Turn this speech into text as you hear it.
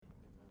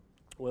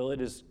Well,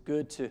 it is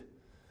good to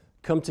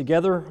come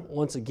together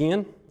once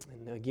again.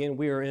 And again,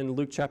 we are in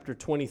Luke chapter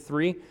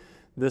 23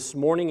 this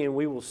morning, and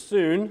we will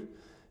soon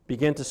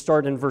begin to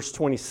start in verse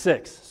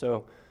 26.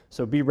 So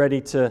be ready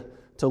to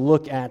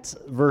look at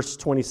verse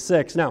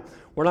 26. Now,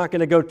 we're not going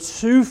to go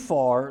too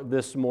far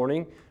this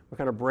morning. We're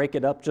going to break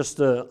it up just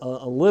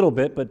a little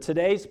bit. But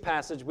today's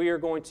passage, we are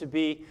going to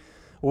be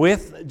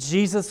with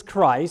Jesus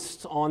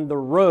Christ on the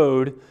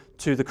road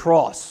to the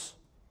cross.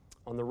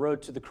 On the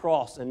road to the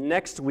cross. And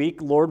next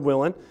week, Lord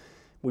willing,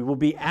 we will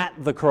be at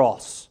the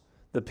cross,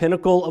 the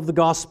pinnacle of the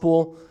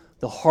gospel,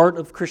 the heart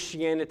of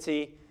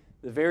Christianity,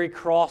 the very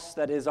cross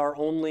that is our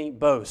only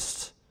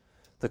boast,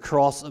 the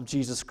cross of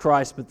Jesus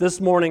Christ. But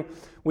this morning,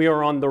 we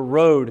are on the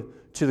road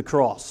to the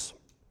cross.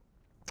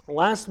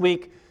 Last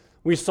week,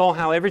 we saw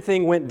how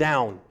everything went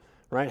down,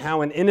 right?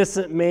 How an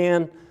innocent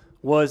man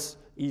was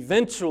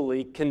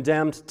eventually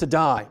condemned to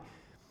die.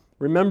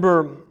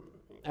 Remember,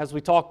 as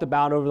we talked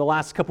about over the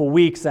last couple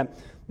weeks,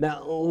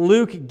 that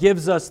Luke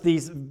gives us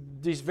these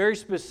very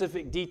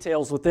specific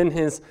details within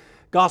his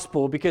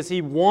gospel because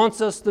he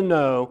wants us to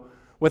know,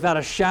 without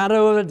a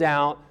shadow of a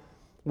doubt,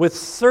 with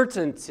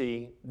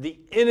certainty, the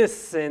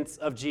innocence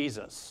of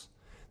Jesus.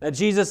 That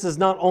Jesus is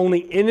not only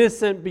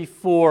innocent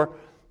before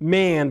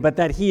man, but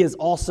that he is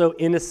also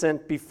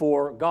innocent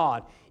before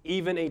God.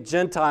 Even a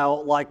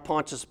Gentile like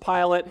Pontius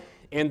Pilate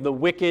and the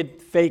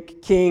wicked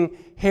fake king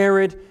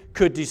Herod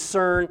could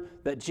discern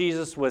that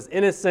Jesus was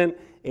innocent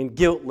and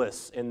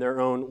guiltless in their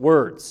own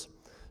words.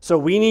 So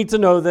we need to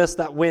know this,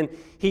 that when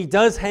he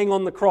does hang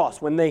on the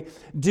cross, when they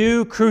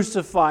do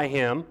crucify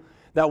him,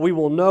 that we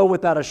will know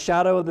without a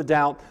shadow of a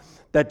doubt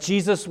that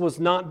Jesus was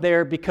not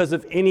there because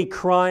of any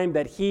crime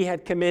that he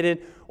had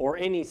committed or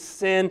any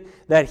sin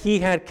that he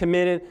had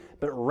committed,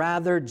 but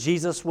rather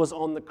Jesus was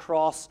on the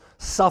cross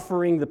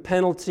suffering the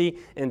penalty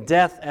and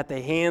death at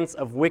the hands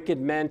of wicked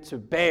men to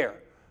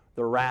bear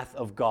the wrath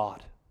of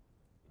God.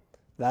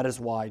 That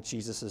is why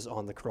Jesus is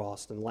on the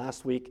cross. And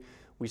last week,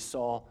 we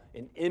saw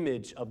an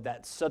image of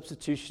that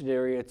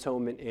substitutionary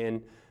atonement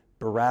in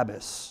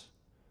Barabbas.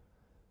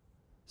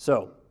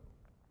 So,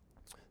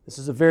 this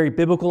is a very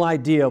biblical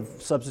idea of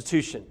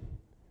substitution.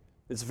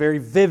 It's very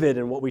vivid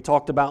in what we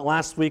talked about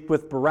last week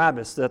with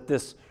Barabbas, that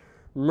this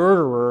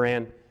murderer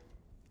and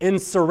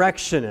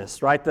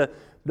insurrectionist, right? The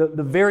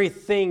very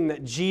thing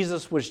that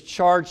Jesus was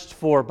charged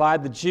for by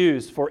the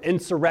Jews, for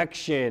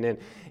insurrection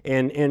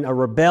and a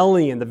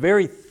rebellion, the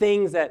very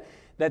things that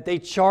they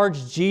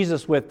charged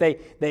Jesus with,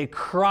 they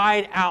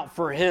cried out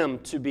for him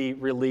to be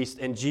released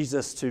and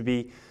Jesus to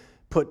be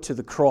put to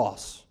the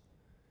cross.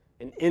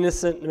 An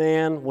innocent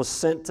man was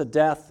sent to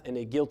death and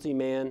a guilty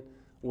man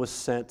was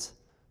sent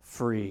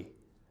free.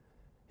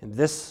 And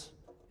this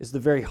is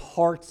the very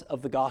heart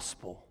of the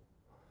gospel.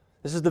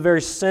 This is the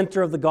very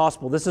center of the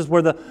gospel. This is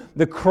where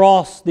the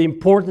cross, the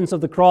importance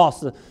of the cross,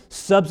 the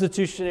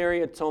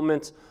substitutionary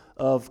atonement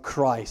of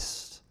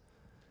Christ.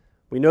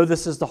 We know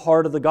this is the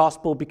heart of the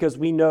gospel because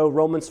we know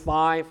Romans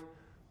 5,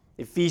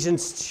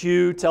 Ephesians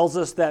 2 tells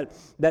us that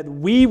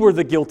we were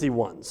the guilty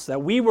ones, that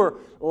we were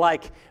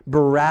like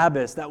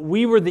Barabbas, that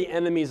we were the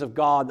enemies of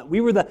God, that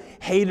we were the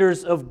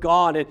haters of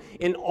God, and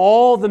in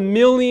all the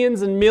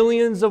millions and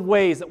millions of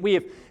ways that we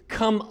have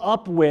come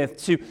up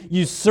with to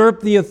usurp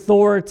the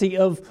authority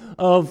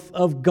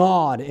of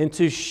God and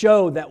to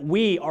show that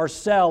we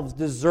ourselves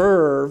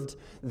deserved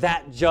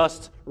that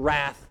just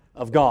wrath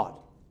of God.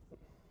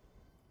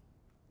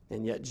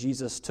 And yet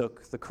Jesus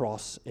took the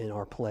cross in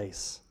our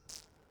place.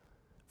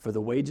 For the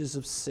wages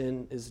of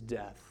sin is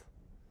death,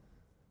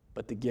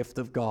 but the gift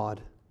of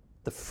God,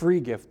 the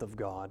free gift of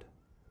God,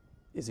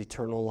 is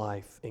eternal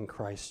life in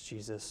Christ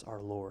Jesus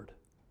our Lord.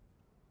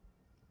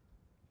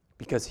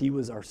 Because he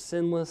was our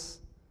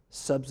sinless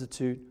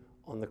substitute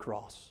on the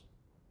cross,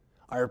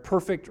 our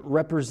perfect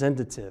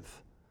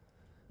representative.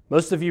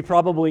 Most of you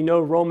probably know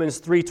Romans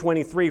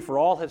 3:23, for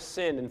all have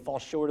sinned and fall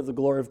short of the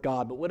glory of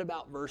God. But what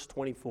about verse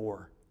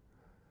 24?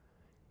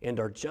 And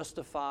are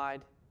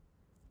justified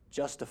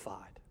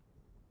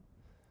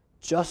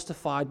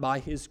by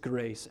his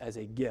grace as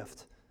a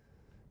gift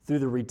through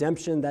the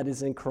redemption that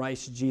is in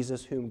Christ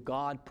Jesus, whom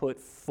God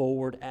put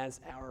forward as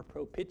our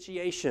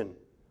propitiation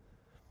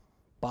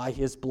by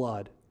his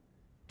blood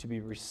to be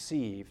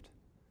received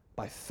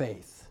by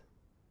faith.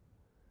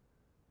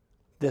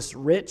 This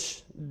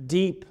rich,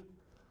 deep,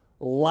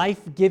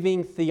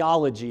 life-giving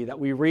theology that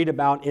we read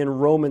about in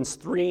Romans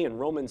 3 and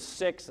Romans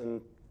 6 and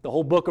the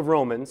whole book of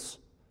Romans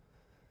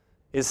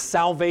is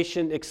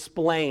salvation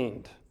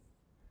explained.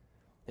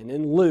 And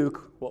in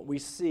Luke, what we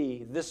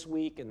see this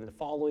week and the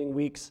following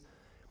weeks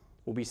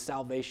will be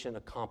salvation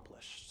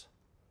accomplished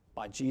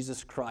by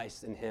Jesus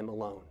Christ and him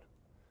alone.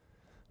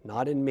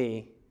 Not in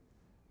me,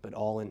 but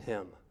all in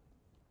him.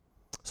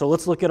 So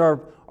let's look at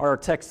our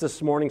text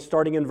this morning,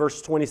 starting in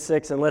verse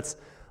 26, and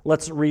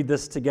let's read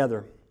this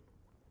together.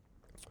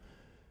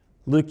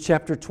 Luke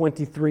chapter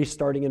 23,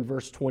 starting in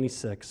verse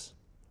 26.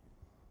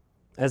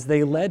 As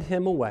they led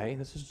him away,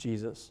 this is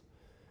Jesus,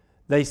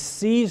 they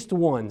seized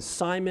one,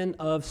 Simon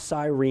of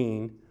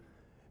Cyrene,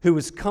 who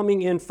was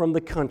coming in from the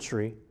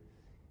country,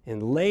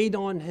 and laid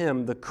on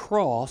him the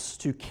cross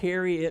to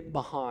carry it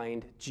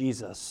behind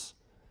Jesus.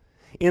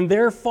 And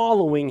there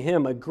following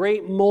him a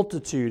great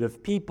multitude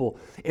of people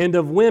and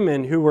of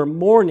women who were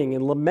mourning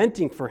and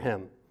lamenting for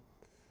him.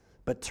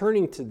 But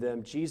turning to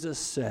them, Jesus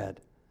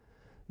said,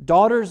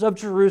 Daughters of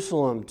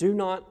Jerusalem, do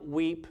not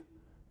weep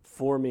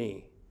for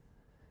me,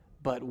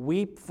 but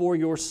weep for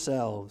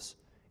yourselves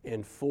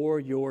and for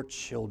your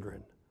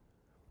children.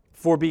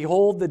 For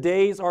behold, the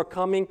days are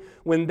coming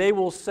when they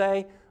will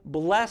say,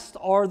 Blessed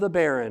are the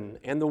barren,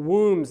 and the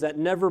wombs that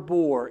never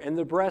bore, and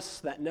the breasts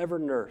that never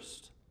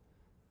nursed.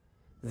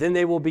 Then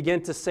they will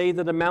begin to say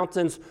to the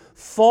mountains,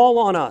 Fall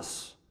on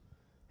us,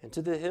 and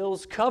to the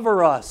hills,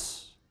 Cover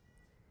us.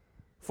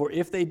 For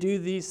if they do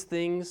these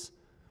things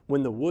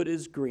when the wood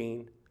is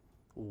green,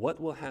 what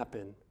will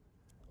happen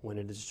when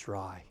it is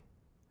dry?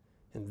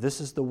 And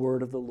this is the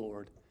word of the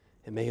Lord.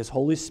 And may His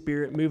Holy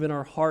Spirit move in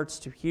our hearts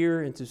to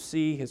hear and to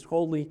see His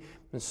holy,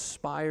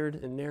 inspired,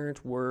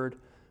 inerrant word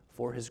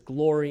for His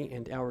glory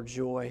and our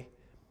joy.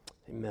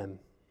 Amen.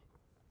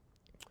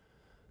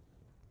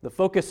 The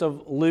focus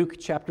of Luke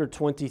chapter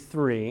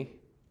 23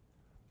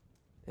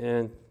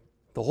 and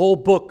the whole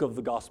book of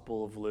the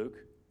Gospel of Luke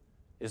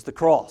is the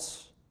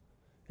cross.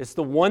 It's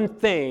the one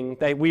thing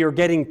that we are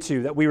getting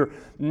to, that we were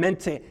meant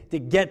to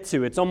get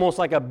to. It's almost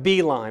like a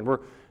beeline.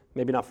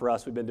 Maybe not for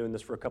us, we've been doing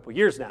this for a couple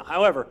years now.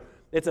 However,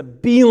 it's a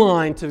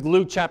beeline to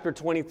Luke chapter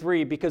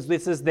 23 because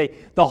this is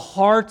the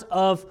heart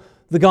of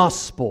the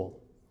gospel.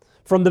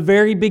 From the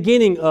very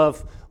beginning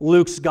of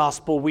Luke's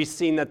gospel, we've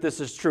seen that this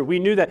is true. We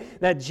knew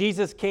that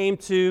Jesus came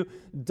to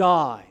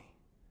die.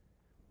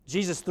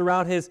 Jesus,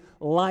 throughout His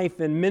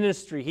life and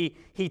ministry,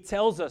 he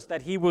tells us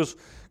that He was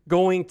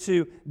going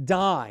to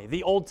die.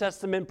 The Old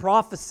Testament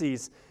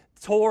prophecies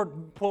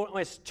point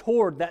us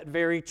toward that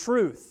very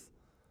truth.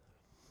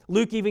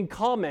 Luke even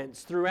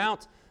comments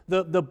throughout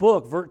the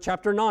book,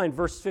 chapter 9,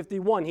 verse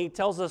 51. He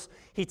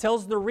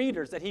tells the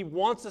readers that he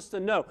wants us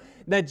to know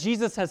that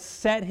Jesus has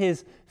set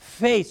His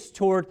face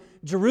toward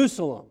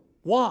Jerusalem.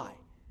 Why?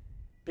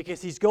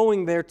 Because He's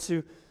going there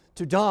to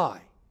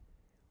die.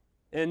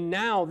 And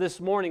now,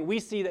 this morning, we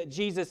see that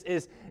Jesus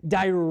is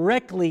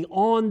directly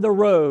on the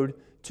road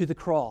to the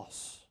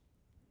cross.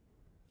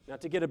 Now,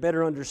 to get a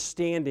better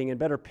understanding and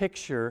better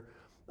picture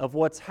of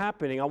what's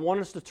happening, I want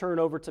us to turn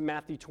over to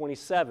Matthew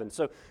 27.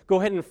 So go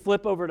ahead and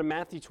flip over to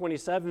Matthew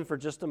 27 for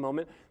just a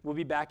moment. We'll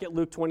be back at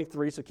Luke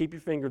 23, so keep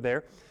your finger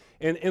there.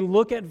 And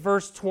look at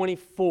verse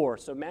 24.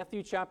 So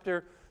Matthew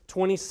chapter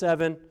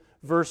 27,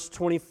 verse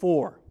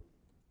 24.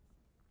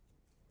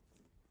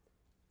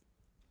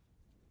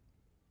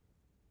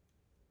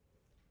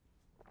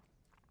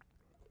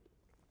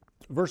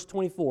 Verse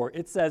 24,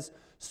 it says,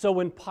 So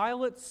when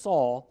Pilate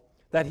saw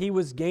that he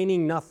was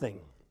gaining nothing,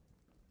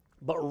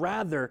 but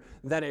rather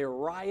that a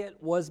riot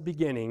was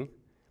beginning,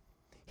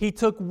 he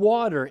took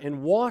water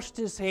and washed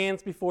his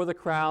hands before the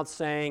crowd,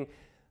 saying,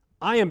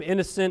 I am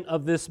innocent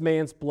of this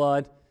man's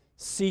blood.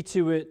 See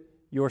to it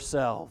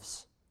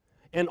yourselves.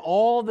 And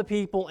all the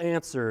people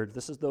answered.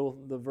 This is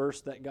the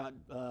verse that got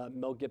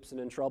Mel Gibson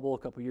in trouble a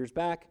couple years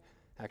back,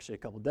 actually a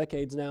couple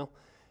decades now.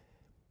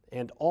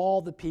 And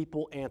all the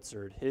people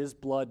answered, His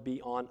blood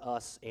be on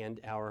us and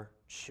our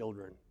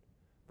children.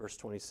 Verse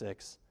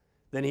 26.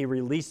 Then he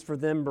released for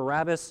them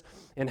Barabbas,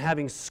 and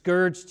having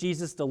scourged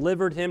Jesus,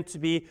 delivered him to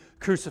be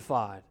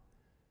crucified.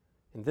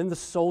 And then the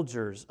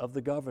soldiers of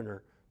the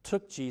governor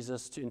took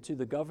Jesus into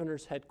the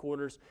governor's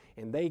headquarters,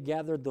 and they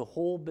gathered the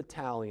whole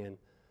battalion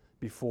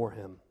before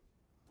him.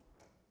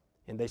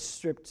 And they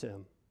stripped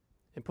him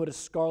and put a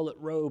scarlet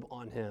robe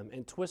on him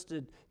and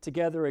twisted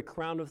together a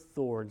crown of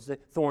thorns.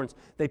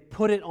 They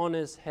put it on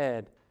his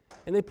head.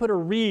 And they put a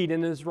reed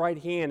in his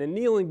right hand, and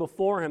kneeling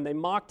before him, they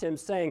mocked him,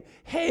 saying,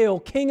 Hail,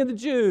 King of the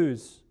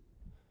Jews!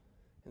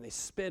 And they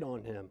spit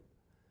on him,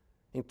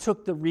 and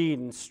took the reed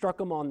and struck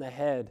him on the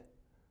head.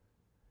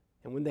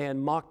 And when they had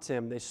mocked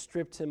him, they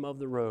stripped him of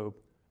the robe,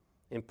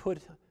 and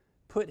put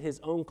his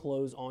own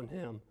clothes on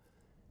him,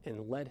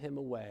 and led him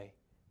away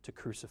to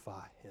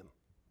crucify him.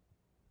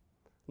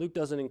 Luke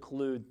doesn't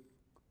include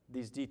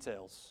these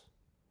details.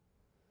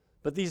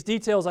 But these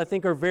details, I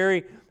think, are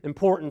very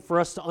important for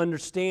us to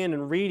understand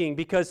in reading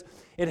because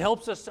it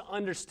helps us to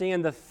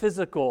understand the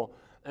physical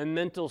and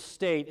mental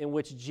state in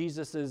which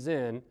Jesus is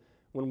in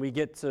when we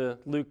get to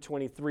Luke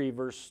 23,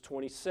 verse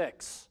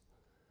 26.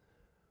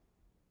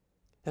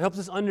 It helps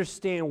us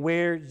understand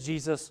where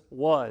Jesus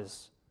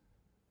was.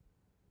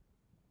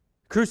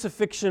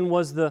 Crucifixion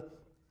was the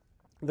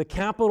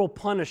capital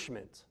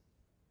punishment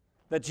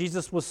that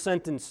Jesus was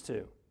sentenced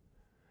to.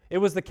 It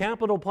was the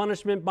capital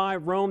punishment by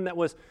Rome that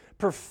was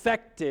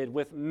perfected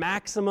with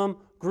maximum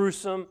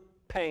gruesome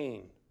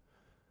pain.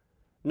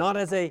 Not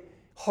as a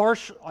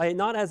harsher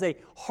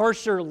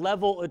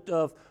level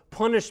of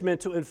punishment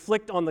to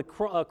inflict on the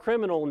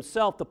criminal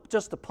himself,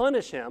 just to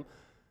punish him,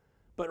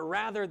 but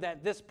rather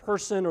that this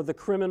person or the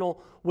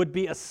criminal would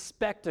be a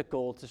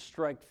spectacle to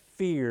strike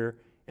fear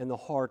in the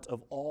heart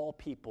of all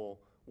people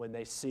when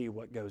they see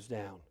what goes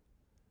down.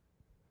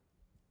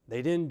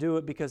 They didn't do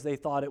it because they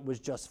thought it was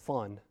just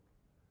fun.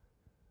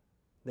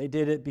 They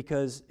did it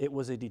because it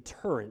was a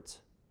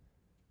deterrent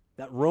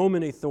that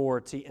Roman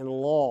authority and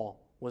law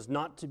was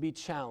not to be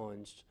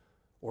challenged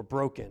or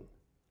broken.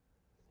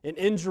 And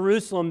in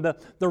Jerusalem,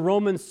 the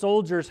Roman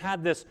soldiers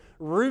had this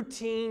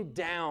routine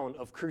down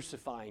of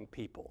crucifying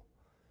people.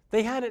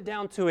 They had it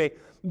down to a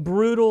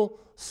brutal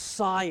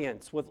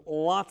science with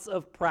lots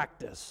of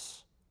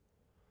practice.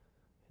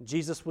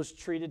 Jesus was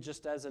treated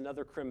just as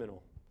another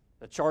criminal.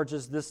 The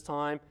charges this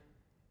time,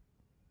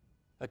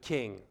 a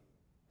king.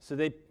 So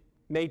they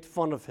made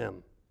fun of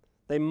him.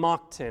 They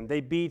mocked him. They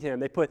beat him.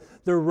 They put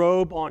their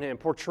robe on him,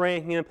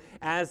 portraying him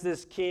as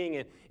this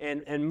king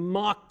and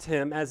mocked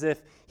him as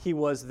if he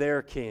was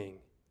their king.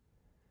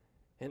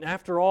 And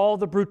after all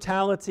the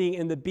brutality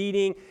and the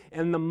beating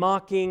and the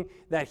mocking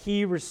that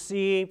he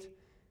received,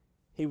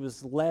 he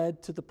was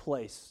led to the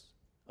place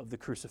of the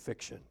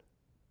crucifixion.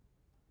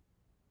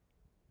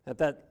 At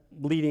that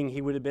leading,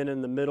 he would have been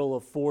in the middle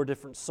of 4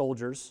 different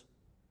soldiers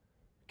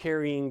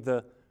carrying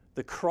the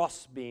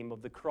crossbeam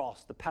of the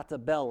cross, the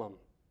patibellum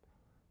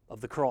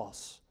of the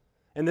cross.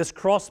 And this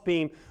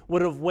crossbeam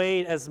would have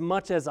weighed as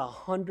much as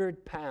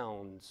 100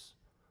 pounds.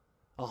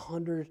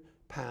 100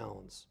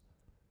 pounds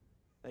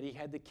that he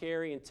had to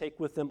carry and take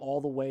with him all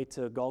the way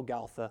to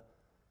Golgotha,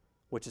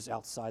 which is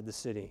outside the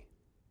city.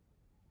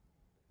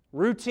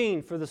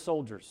 Routine for the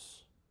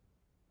soldiers.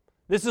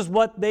 This is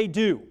what they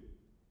do.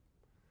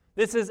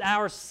 This is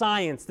our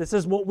science. This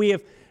is what we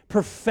have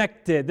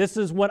perfected. This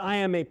is what I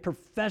am a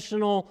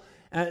professional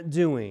at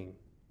doing.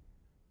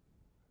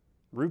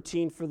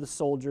 Routine for the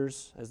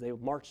soldiers as they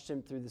marched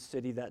him through the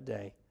city that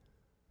day.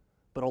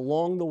 But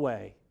along the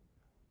way,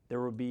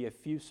 there will be a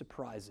few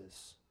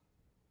surprises.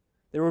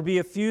 There will be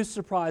a few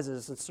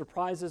surprises, and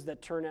surprises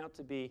that turn out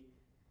to be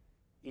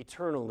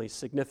eternally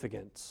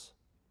significant.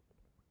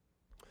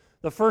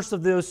 The first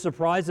of those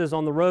surprises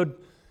on the road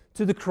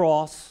to the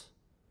cross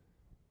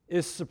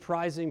is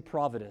surprising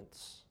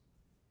providence.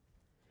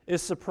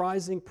 So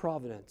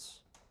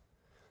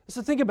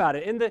think about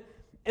it.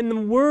 In the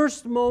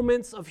worst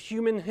moments of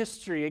human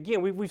history,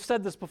 again, we've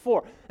said this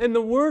before, in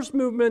the worst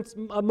moments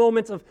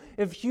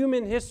of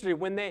human history,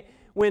 when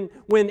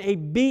a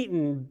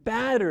beaten,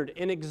 battered,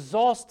 and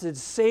exhausted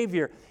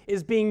Savior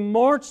is being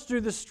marched through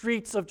the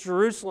streets of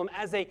Jerusalem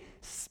as a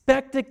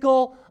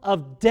spectacle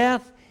of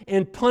death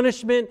and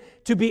punishment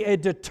to be a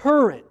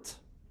deterrent,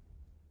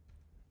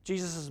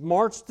 Jesus is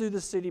marched through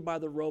the city by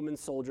the Roman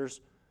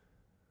soldiers.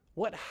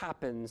 What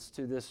happens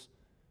to this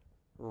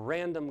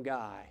random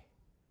guy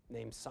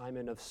named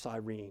Simon of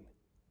Cyrene?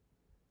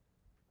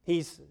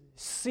 He's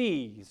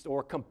seized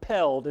or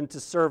compelled into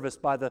service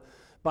by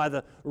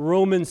the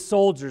Roman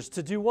soldiers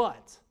to do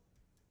what?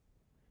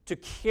 To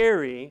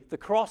carry the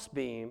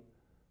crossbeam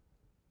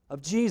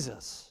of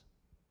Jesus.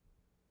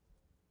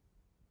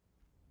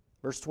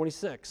 Verse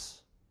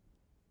 26.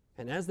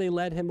 And as they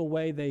led him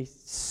away, they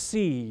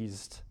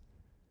seized,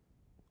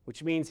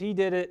 which means he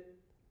did it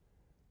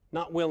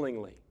not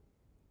willingly.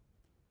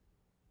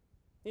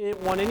 He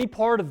didn't want any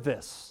part of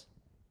this.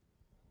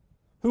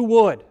 Who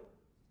would?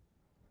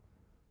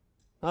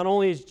 Not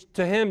only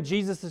to him,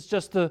 Jesus is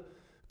just a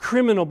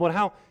criminal, but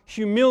how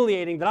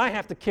humiliating that I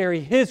have to carry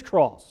his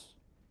cross.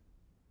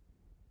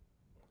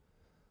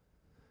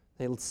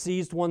 They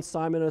seized one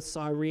Simon of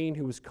Cyrene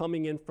who was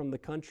coming in from the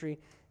country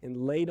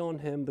and laid on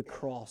him the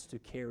cross to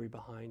carry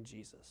behind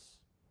Jesus.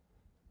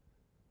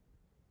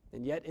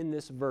 And yet in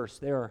this verse,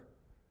 there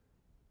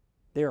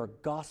are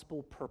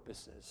gospel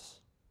purposes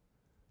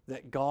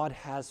that God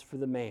has for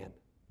the man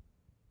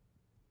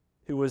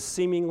who was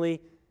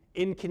seemingly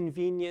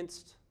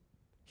inconvenienced,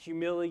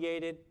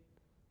 humiliated,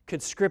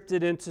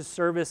 conscripted into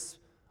service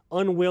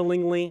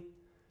unwillingly,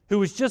 who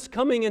was just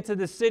coming into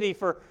the city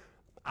for,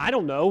 I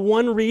don't know,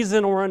 one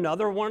reason or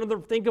another.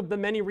 Think of the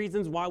many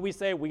reasons why we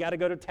say we got to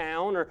go to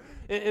town,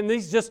 and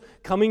he's just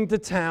coming to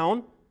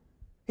town.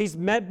 He's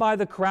met by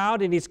the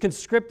crowd and he's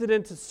conscripted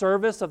into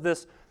service of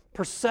this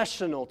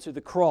processional to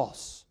the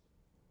cross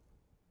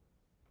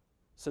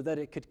so that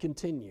it could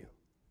continue.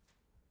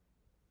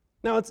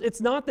 Now,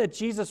 it's not that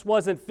Jesus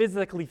wasn't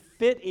physically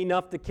fit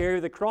enough to carry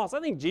the cross. I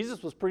think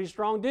Jesus was a pretty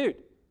strong dude.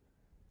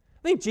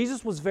 I think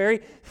Jesus was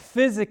very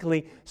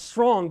physically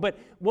strong. But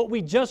what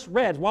we just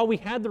read, while we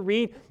had to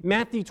read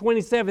Matthew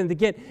 27 to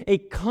get a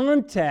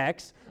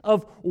context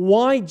of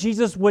why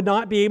Jesus would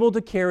not be able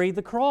to carry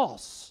the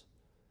cross.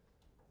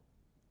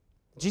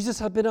 Jesus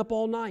had been up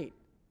all night.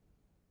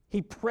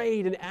 He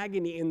prayed in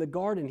agony in the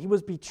garden. He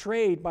was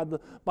betrayed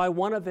by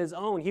one of his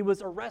own. He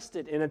was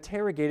arrested and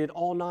interrogated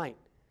all night.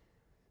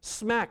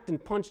 Smacked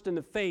and punched in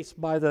the face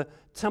by the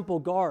temple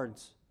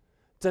guards.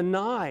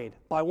 Denied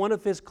by one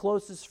of his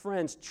closest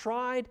friends.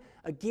 Tried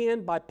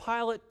again by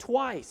Pilate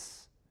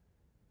twice.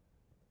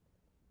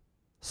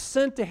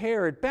 Sent to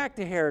Herod, back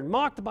to Herod,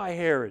 mocked by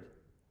Herod.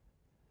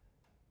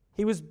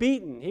 He was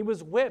beaten. He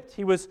was whipped.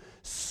 He was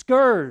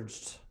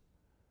scourged.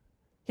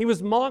 He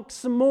was mocked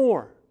some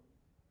more.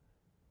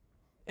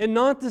 And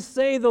not to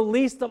say the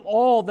least of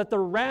all, that the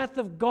wrath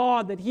of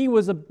God that he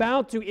was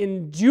about to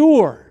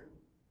endure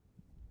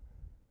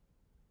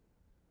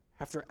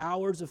after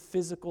hours of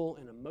physical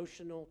and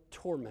emotional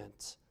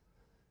torment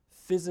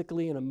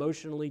physically and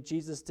emotionally,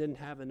 Jesus didn't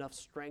have enough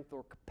strength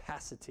or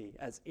capacity,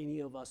 as any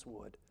of us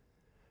would,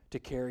 to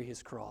carry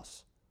his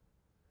cross.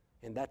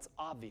 And that's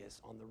obvious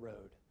on the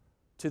road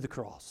to the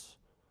cross.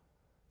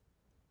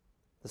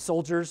 The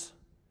soldiers,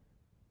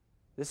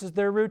 this is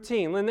their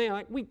routine. And they're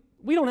like,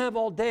 we don't have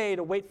all day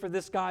to wait for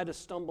this guy to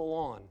stumble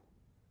on.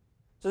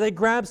 So they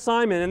grab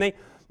Simon and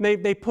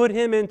they put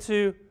him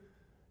into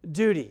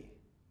duty.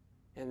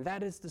 And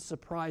that is the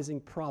surprising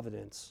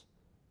providence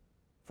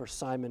for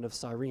Simon of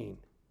Cyrene.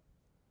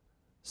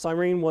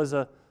 Cyrene was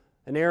an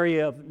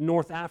area of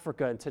North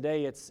Africa, and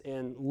today it's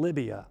in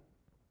Libya.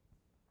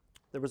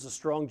 There was a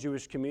strong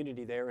Jewish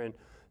community there in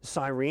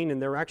Cyrene,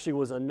 and there actually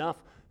was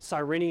enough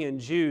Cyrenian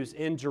Jews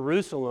in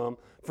Jerusalem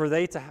for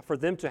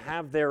them to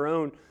have their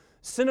own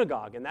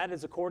synagogue, and that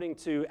is according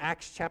to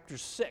Acts chapter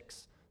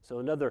 6. So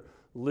another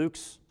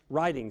Luke's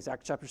writings,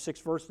 Acts chapter 6,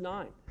 verse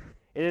 9.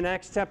 And in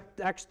Acts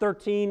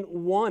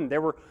 13:1,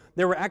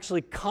 there were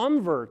actually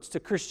converts to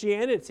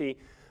Christianity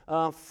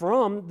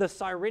from the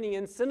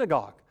Cyrenian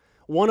synagogue.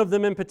 One of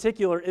them in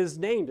particular is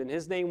named, and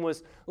his name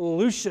was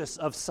Lucius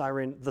of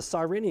Cyrene, the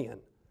Cyrenian.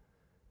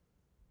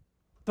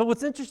 But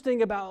what's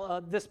interesting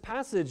about this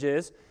passage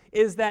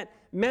is that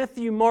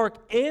Matthew, Mark,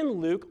 and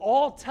Luke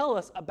all tell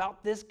us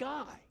about this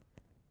guy.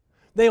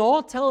 They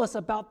all tell us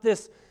about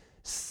this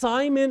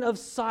Simon of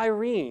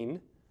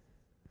Cyrene,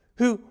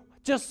 who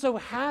just so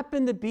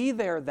happened to be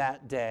there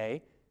that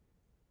day,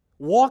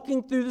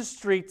 walking through the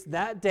streets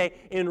that day,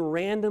 and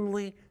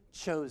randomly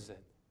chosen.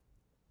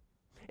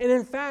 And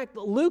in fact,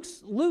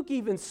 Luke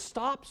even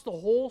stops the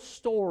whole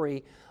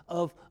story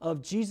of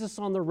Jesus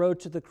on the road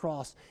to the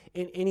cross,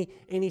 and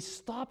he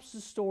stops the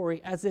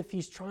story as if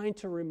he's trying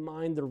to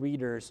remind the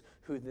readers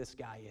who this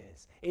guy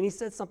is. And he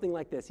says something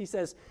like this. He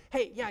says,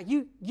 hey, yeah,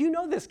 you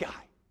know this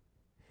guy.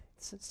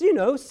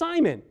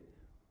 Simon.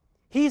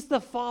 He's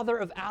the father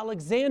of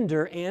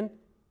Alexander and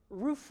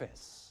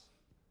Rufus.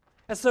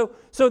 And so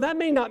that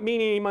may not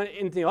mean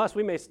anything to us.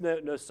 We may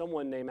know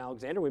someone named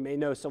Alexander. We may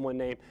know someone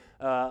named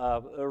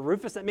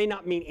Rufus. That may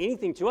not mean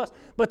anything to us.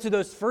 But to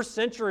those first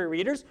century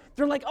readers,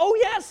 they're like, oh,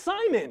 yeah,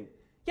 Simon.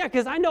 Yeah,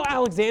 because I know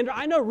Alexander.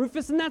 I know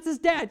Rufus, and that's his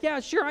dad. Yeah,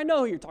 sure, I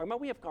know who you're talking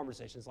about. We have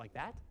conversations like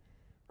that.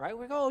 Right?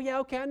 We go, oh, yeah,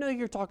 okay, I know who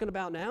you're talking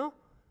about now.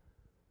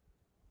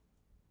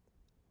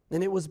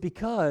 And it was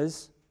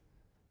because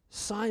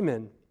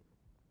Simon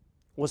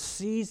was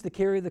seized to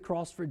carry the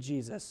cross for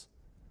Jesus.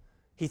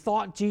 He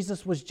thought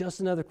Jesus was just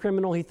another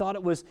criminal. He thought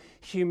it was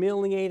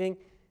humiliating.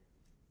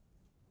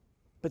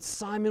 But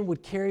Simon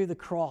would carry the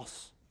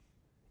cross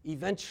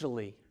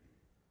eventually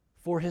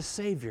for his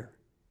Savior.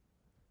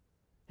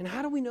 And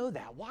how do we know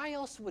that? Why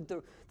else would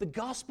the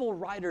gospel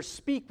writers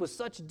speak with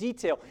such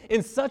detail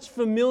and such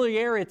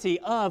familiarity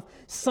of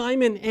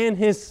Simon and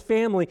his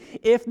family,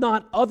 if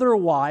not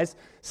otherwise,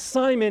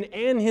 Simon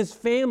and his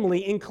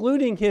family,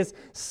 including his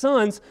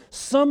sons,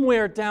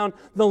 somewhere down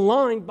the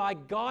line, by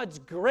God's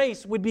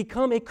grace, would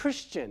become a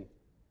Christian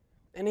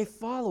and a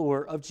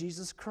follower of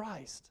Jesus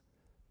Christ?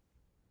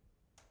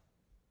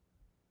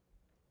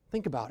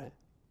 Think about it.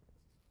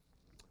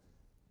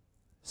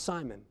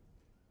 Simon,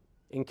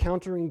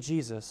 encountering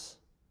Jesus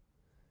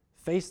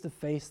face to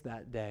face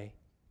that day,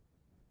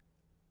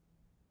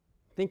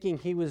 thinking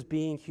he was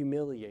being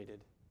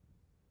humiliated,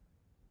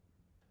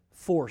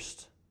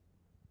 forced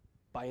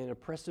by an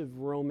oppressive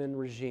Roman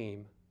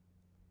regime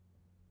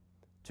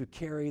to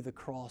carry the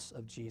cross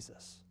of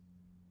Jesus.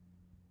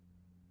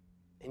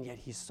 And yet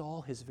he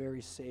saw his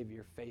very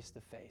Savior face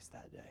to face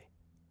that day,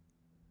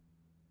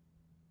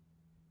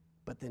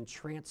 but then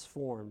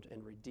transformed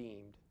and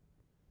redeemed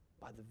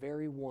by the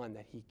very one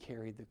that he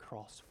carried the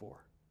cross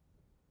for.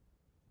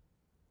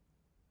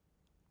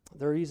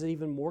 There is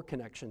even more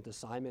connection to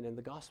Simon in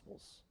the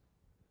Gospels.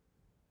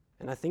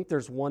 And I think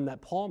there's one that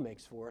Paul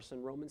makes for us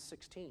in Romans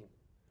 16.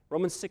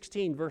 Romans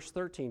 16, verse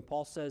 13,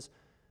 Paul says,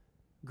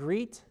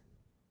 greet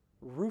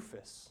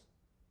Rufus,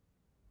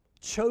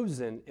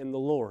 chosen in the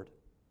Lord.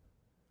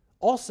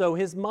 Also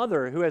his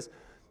mother, who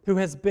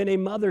has been a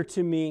mother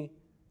to me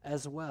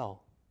as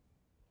well.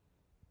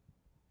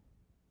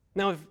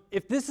 Now,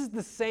 if this is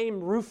the same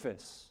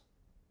Rufus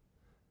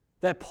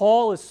that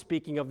Paul is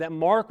speaking of, that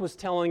Mark was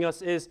telling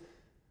us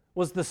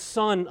was the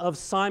son of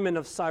Simon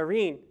of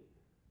Cyrene,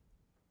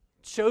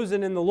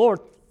 chosen in the Lord,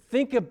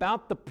 think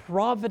about the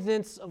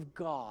providence of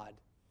God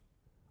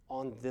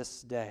on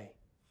this day.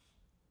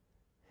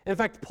 In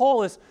fact,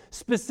 Paul is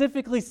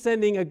specifically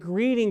sending a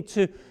greeting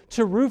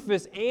to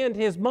Rufus and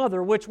his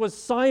mother, which was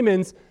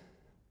Simon's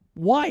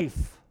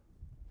wife.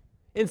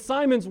 And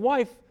Simon's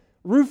wife,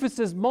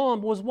 Rufus's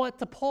mom, was what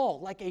to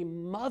Paul? Like a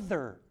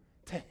mother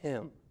to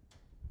him.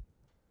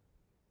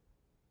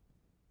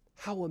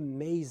 How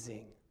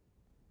amazing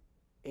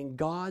in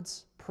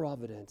God's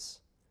providence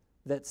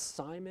that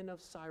Simon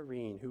of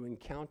Cyrene, who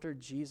encountered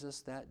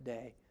Jesus that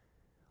day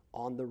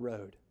on the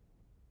road,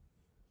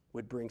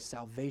 would bring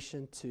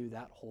salvation to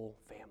that whole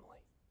family.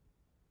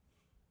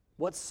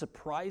 What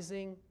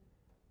surprising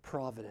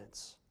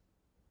providence.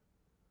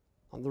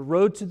 On the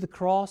road to the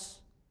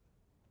cross,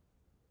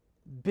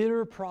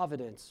 bitter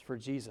providence for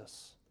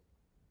Jesus.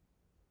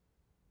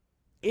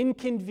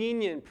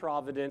 inconvenient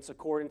providence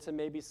according to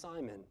maybe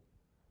Simon.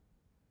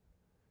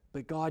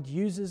 But God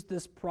uses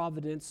this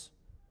providence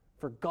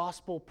for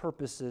gospel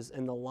purposes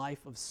in the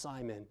life of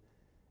Simon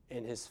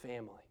and his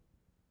family.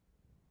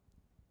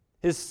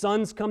 His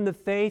sons come to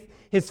faith,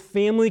 his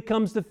family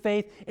comes to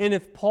faith, and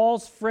if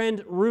Paul's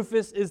friend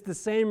Rufus is the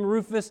same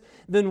Rufus,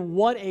 then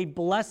what a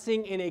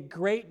blessing and a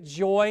great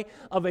joy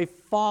of a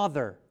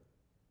father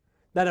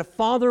that a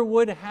father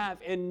would have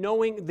in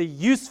knowing the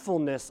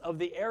usefulness of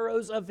the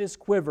arrows of his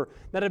quiver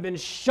that have been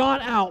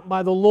shot out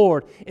by the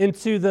Lord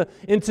into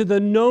the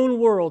known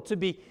world to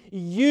be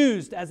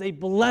used as a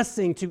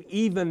blessing to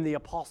even the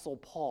Apostle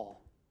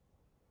Paul.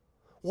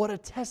 What a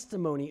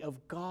testimony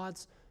of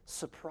God's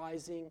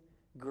surprising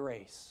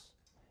grace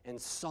and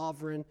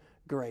sovereign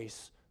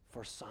grace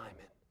for Simon.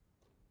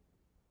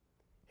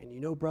 And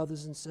you know,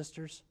 brothers and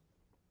sisters,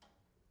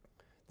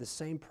 the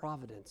same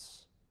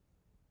providence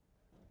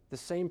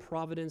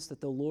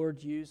that the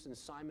Lord used in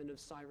Simon of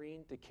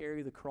Cyrene to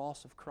carry the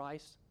cross of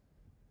Christ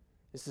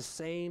is the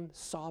same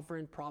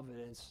sovereign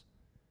providence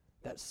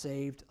that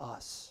saved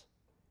us.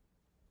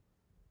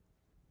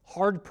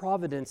 Hard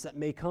providence that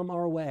may come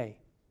our way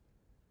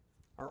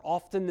are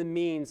often the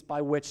means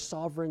by which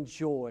sovereign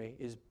joy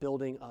is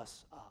building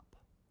us up.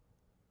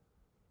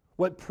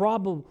 What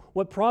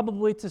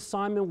probably to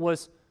Simon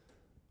was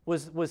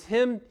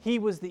him, he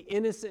was the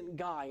innocent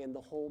guy in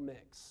the whole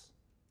mix.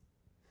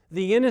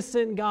 The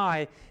innocent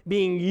guy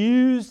being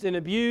used and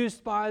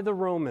abused by the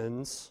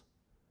Romans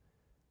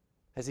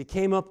as he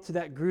came up to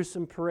that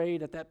gruesome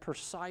parade at that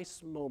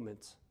precise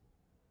moment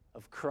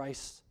of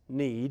Christ's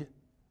need.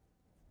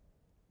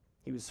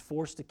 He was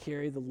forced to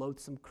carry the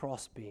loathsome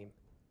crossbeam.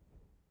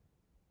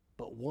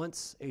 But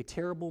once a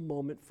terrible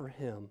moment for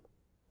him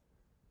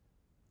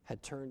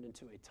had turned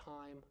into a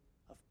time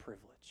of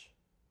privilege.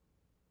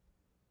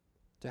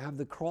 To have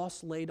the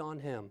cross laid on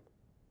him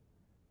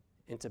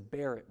and to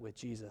bear it with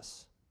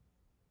Jesus.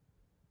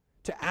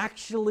 To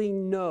actually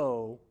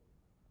know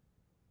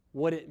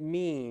what it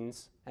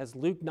means, as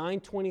Luke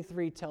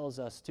 9:23 tells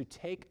us, to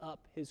take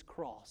up his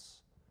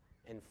cross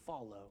and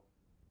follow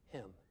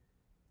him.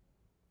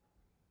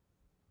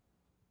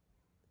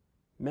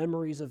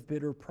 Memories of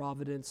bitter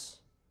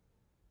providence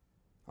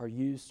are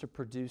used to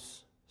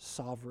produce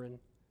sovereign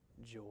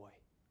joy.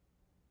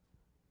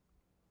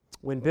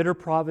 When bitter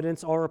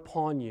providence are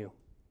upon you,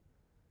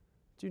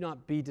 do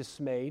not be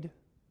dismayed.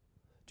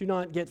 Do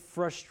not get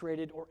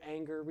frustrated or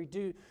angry.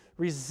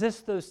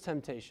 Resist those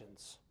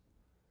temptations,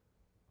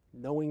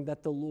 knowing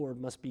that the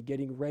Lord must be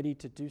getting ready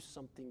to do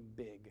something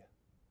big,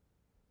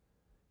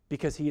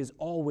 because he is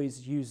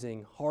always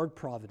using hard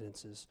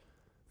providences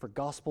for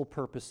gospel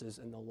purposes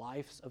in the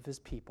lives of his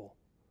people.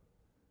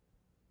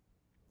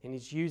 And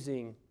he's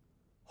using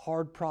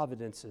hard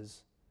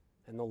providences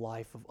in the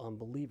life of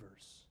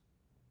unbelievers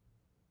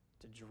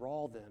to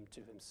draw them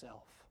to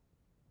himself,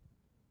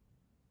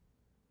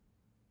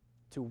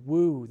 to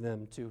woo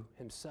them to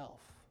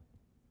himself.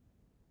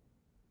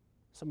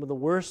 Some of the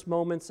worst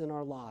moments in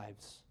our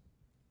lives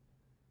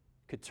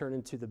could turn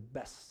into the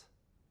best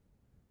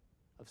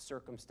of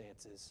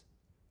circumstances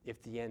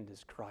if the end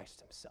is Christ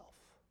himself.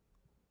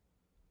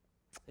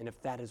 And if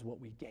that is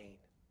what we gain.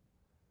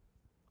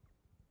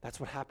 That's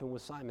what happened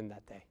with Simon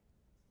that day.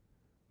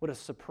 What a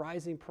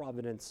surprising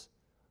providence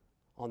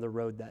on the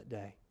road that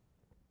day.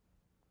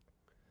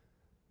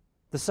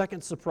 The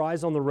second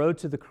surprise on the road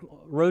to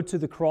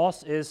the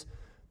cross is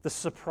the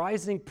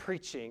surprising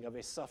preaching of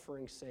a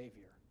suffering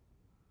Savior.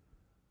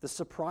 The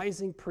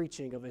surprising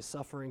preaching of a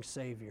suffering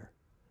Savior.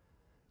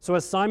 So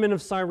as Simon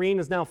of Cyrene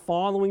is now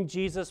following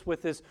Jesus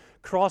with his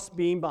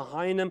crossbeam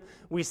behind him,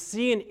 we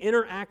see an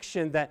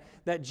interaction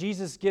that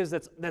Jesus gives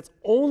that's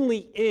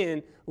only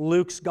in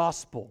Luke's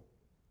gospel.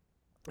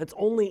 It's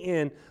only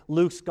in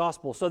Luke's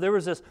gospel. So there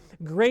was this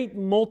great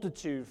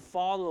multitude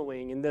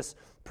following in this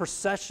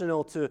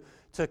processional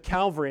to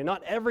Calvary.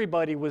 Not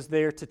everybody was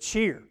there to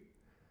cheer.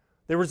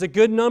 There was a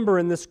good number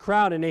in this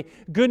crowd and a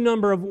good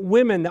number of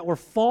women that were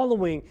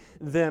following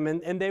them,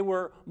 and they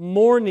were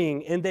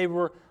mourning and they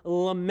were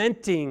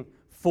lamenting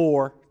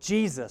for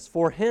Jesus,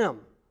 for him.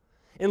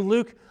 And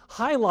Luke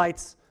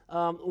highlights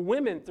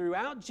women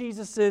throughout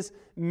Jesus'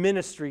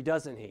 ministry,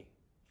 doesn't he?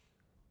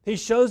 He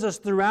shows us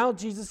throughout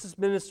Jesus'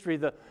 ministry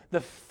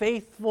the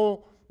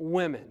faithful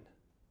women.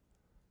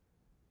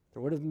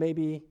 There would have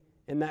maybe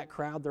in that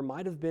crowd, there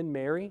might have been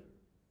Mary,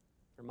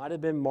 there might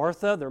have been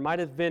Martha, there might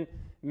have been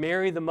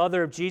Mary, the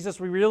mother of Jesus.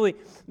 We really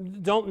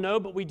don't know,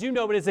 but we do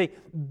know it is a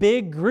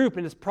big group,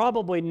 and it's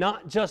probably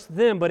not just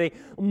them, but a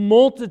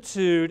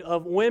multitude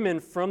of women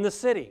from the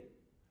city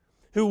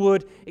who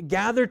would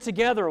gather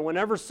together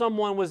whenever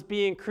someone was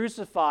being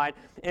crucified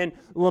and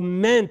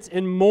lament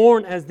and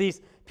mourn as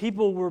these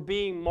people were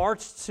being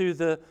marched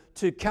to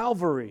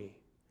Calvary,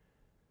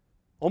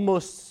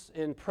 almost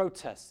in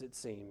protest, it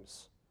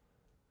seems.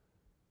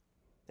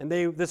 And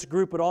this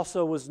group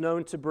also was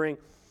known to bring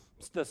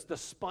the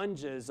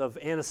sponges of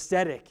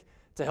anesthetic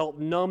to help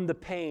numb the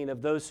pain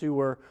of those who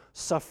were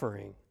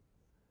suffering.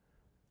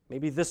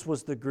 Maybe this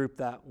was the group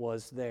that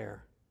was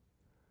there.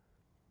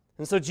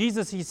 And so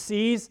Jesus, he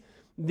sees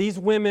these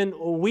women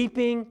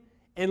weeping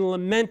and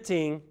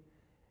lamenting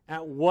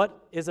at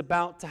what is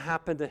about to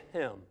happen to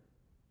him.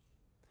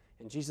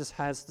 And Jesus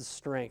has the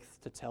strength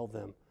to tell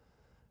them,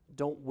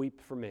 don't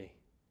weep for me,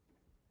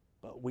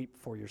 but weep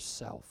for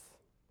yourself.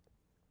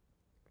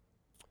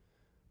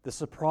 The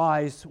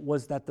surprise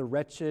was that the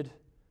wretched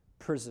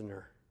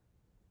prisoner,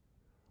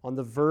 on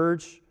the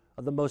verge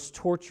of the most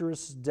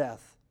torturous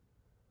death,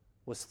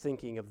 was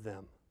thinking of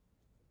them.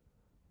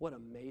 What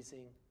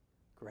amazing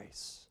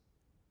grace.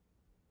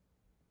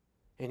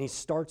 And he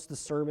starts the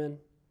sermon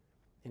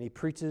and he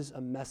preaches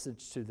a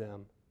message to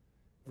them.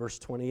 Verse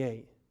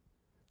 28.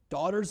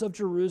 Daughters of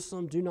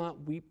Jerusalem, do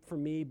not weep for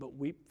me, but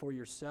weep for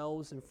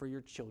yourselves and for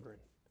your children.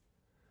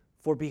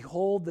 For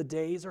behold, the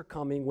days are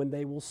coming when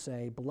they will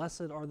say,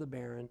 blessed are the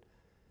barren,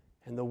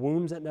 and the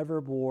wombs that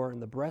never bore,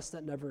 and the breasts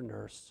that never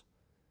nursed.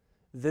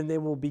 Then they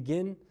will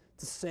begin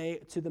to say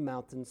to the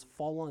mountains,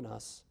 fall on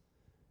us,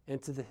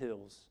 and to the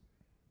hills,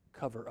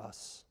 cover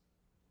us.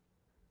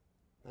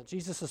 Now,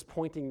 Jesus is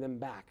pointing them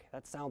back.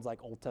 That sounds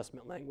like Old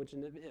Testament language,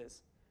 and it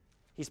is.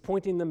 He's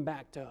pointing them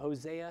back to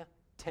Hosea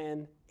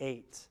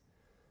 10:8,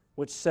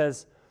 which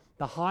says,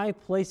 the high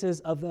places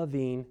of the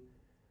Avin,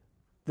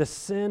 the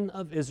sin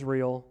of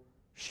Israel,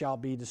 shall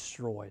be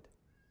destroyed.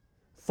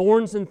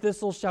 Thorns and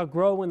thistles shall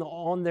grow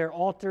on their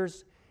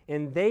altars,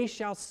 and they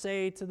shall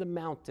say to the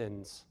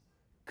mountains,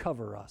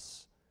 cover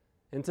us,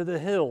 and to the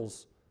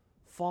hills,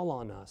 fall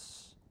on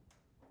us.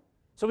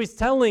 So he's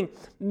telling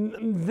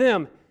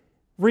them,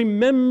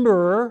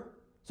 remember,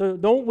 so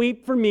don't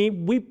weep for me,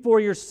 weep for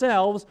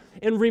yourselves,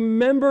 and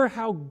remember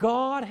how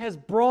God has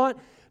brought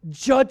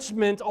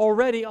judgment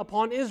already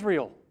upon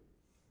Israel.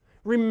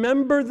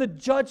 Remember the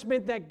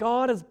judgment that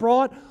God has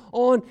brought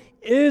on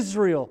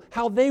Israel,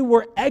 how they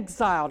were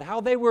exiled,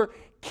 how they were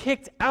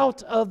kicked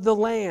out of the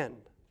land.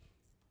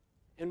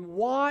 And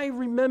why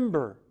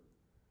remember?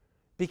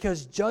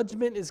 Because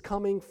judgment is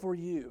coming for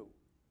you.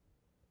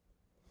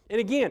 And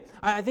again,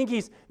 I think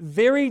he's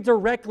very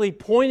directly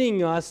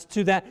pointing us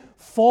to that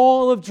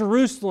fall of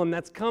Jerusalem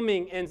that's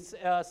coming in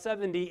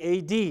 70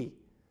 AD.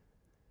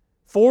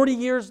 40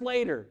 years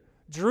later,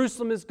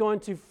 Jerusalem is going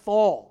to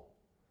fall,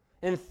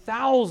 and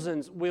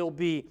thousands will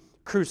be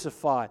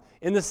crucified,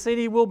 and the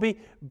city will be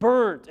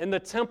burned, and the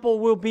temple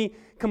will be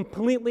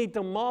completely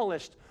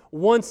demolished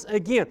once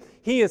again.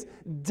 He is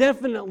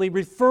definitely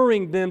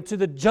referring them to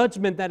the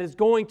judgment that is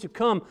going to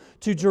come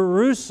to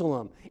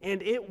Jerusalem,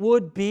 and it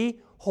would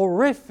be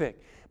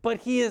horrific. But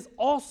he is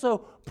also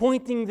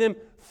pointing them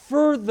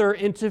further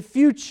into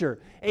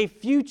future, a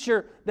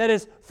future that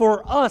is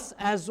for us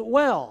as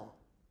well.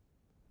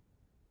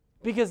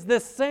 Because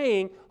this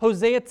saying,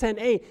 Hosea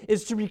 10:8,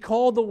 is to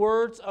recall the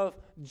words of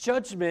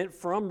judgment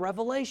from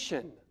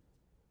Revelation.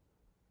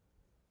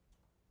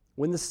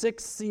 When the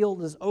sixth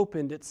seal is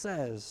opened, it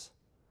says,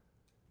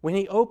 when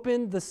he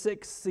opened the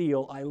sixth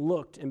seal, I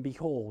looked, and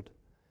behold,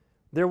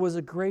 there was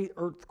a great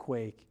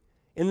earthquake,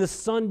 and the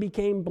sun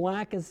became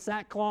black as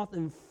sackcloth,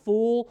 and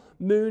full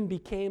moon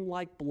became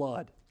like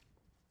blood.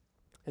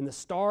 And the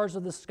stars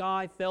of the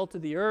sky fell to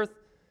the earth,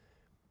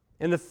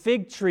 and the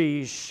fig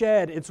tree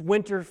shed its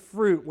winter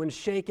fruit when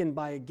shaken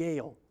by a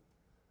gale.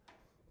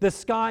 The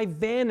sky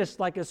vanished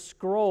like a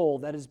scroll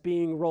that is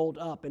being rolled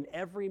up, and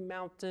every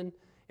mountain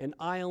and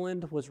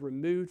island was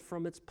removed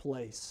from its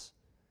place.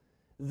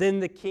 Then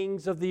the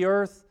kings of the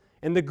earth,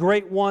 and the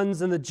great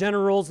ones, and the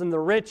generals, and the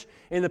rich,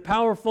 and the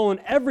powerful, and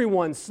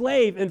everyone,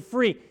 slave and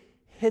free,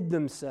 hid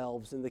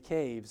themselves in the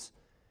caves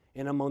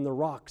and among the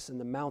rocks and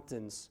the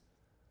mountains,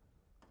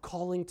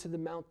 calling to the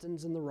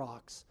mountains and the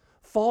rocks,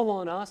 fall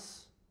on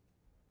us,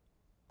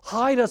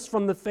 hide us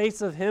from the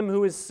face of him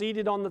who is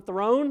seated on the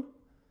throne,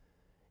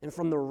 and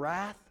from the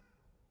wrath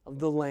of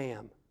the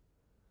Lamb.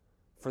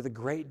 For the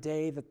great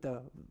day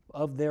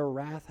of their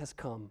wrath has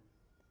come,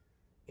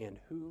 and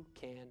who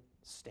can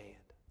stand?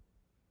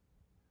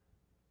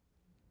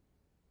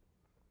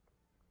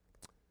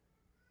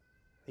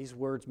 These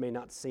words may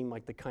not seem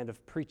like the kind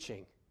of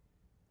preaching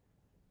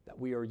that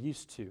we are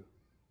used to,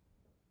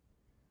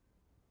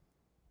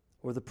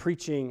 or the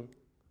preaching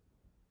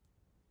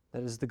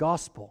that is the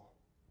gospel.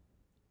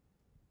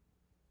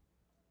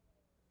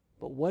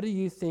 But what do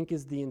you think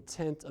is the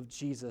intent of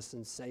Jesus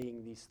in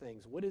saying these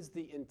things? What is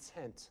the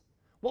intent?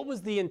 What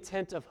was the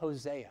intent of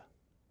Hosea?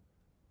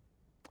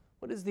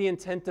 What is the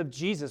intent of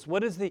Jesus?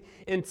 What is the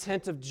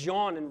intent of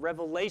John in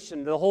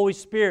Revelation, the Holy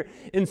Spirit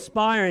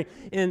inspiring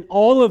in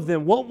all of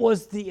them? What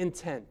was the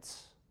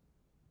intent?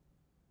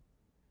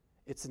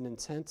 It's an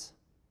intent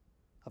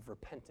of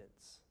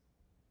repentance.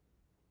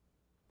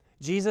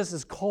 Jesus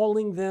is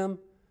calling them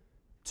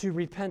to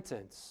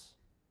repentance.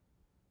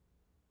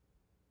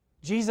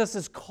 Jesus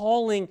is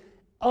calling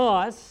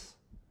us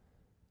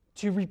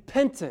to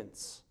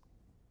repentance.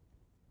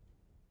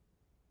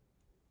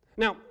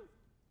 Now,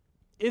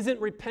 isn't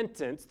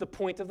repentance the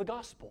point of the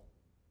gospel?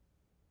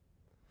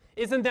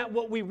 Isn't that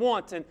what we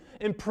want? And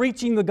in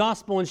preaching the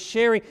gospel and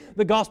sharing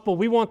the gospel,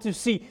 we want to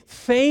see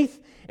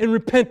faith and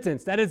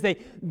repentance. That is a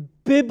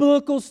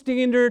biblical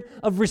standard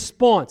of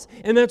response.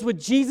 And that's what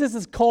Jesus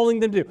is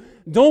calling them to do.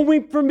 Don't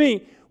weep for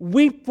me.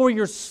 Weep for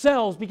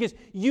yourselves because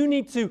you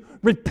need to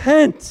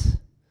repent.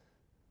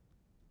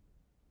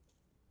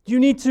 You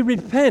need to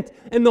repent.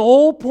 And the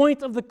whole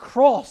point of the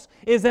cross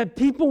is that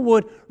people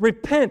would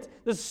repent,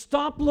 to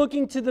stop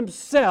looking to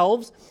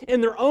themselves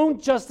and their own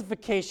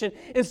justification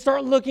and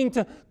start looking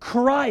to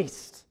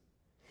Christ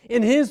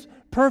in His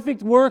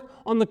perfect work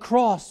on the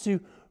cross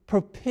to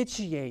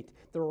propitiate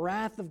the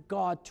wrath of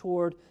God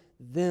toward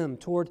them,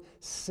 toward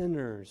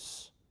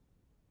sinners.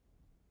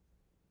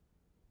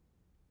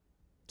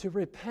 To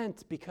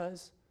repent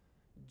because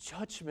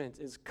judgment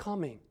is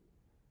coming.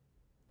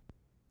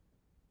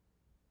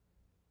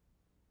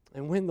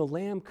 And when the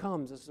Lamb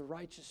comes as the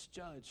righteous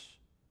judge,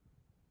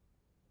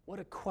 what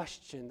a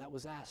question that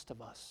was asked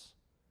of us.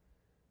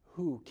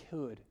 Who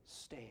could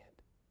stand?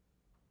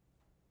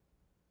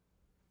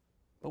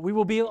 But we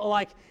will be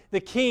like the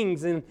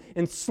kings and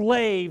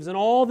slaves and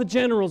all the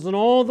generals and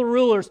all the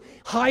rulers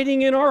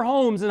hiding in our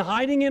homes and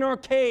hiding in our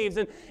caves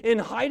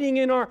and hiding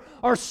in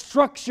our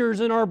structures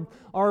and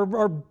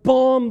our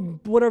bomb,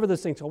 whatever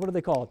those things are. What are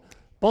they called?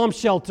 Bomb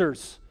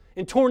shelters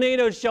and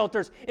tornado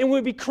shelters. And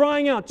we'd be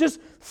crying out, just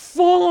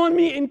fall on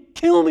me and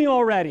kill me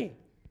already.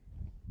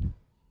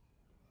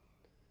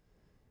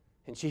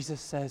 And Jesus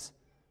says,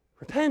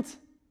 repent.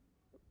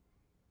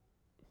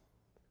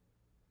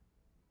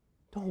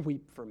 Don't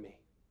weep for me.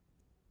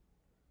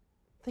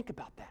 Think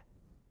about that.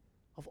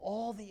 Of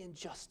all the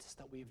injustice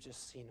that we've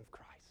just seen of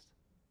Christ.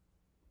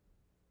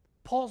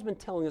 Paul's been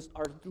telling us,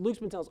 or Luke's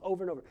been telling us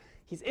over and over,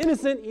 he's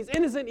innocent, he's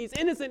innocent, he's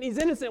innocent, he's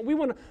innocent. We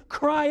want to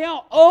cry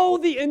out, oh,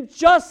 the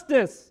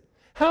injustice.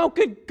 How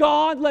could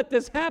God let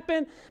this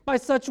happen by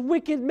such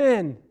wicked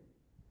men?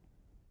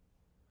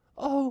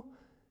 Oh,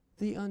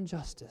 the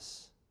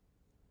injustice.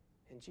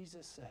 And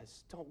Jesus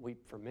says, don't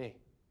weep for me.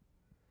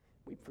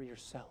 Weep for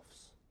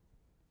yourselves.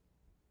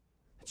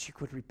 That you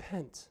could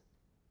repent.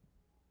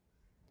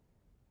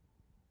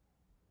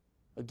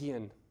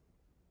 Again,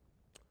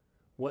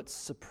 what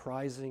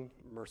surprising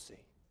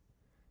mercy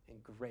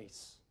and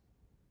grace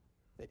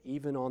that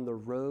even on the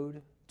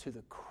road to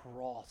the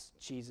cross,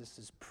 Jesus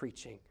is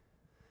preaching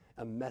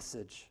a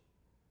message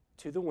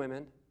to the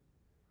women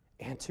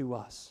and to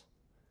us,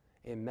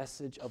 a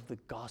message of the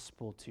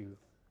gospel to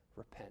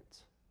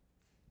repent.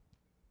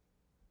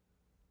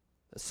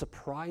 A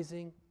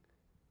surprising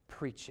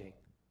preaching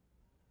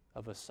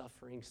of a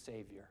suffering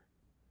Savior,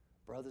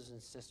 brothers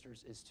and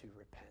sisters, is to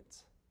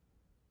repent.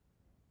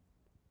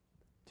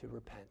 To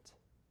repent.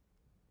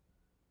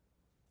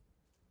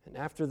 And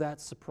after that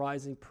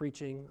surprising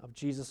preaching of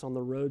Jesus on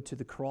the road to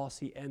the cross,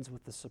 he ends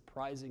with the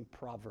surprising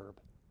proverb.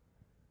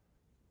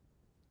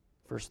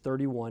 Verse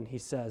 31, he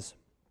says,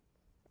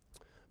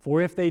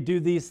 for if they do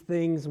these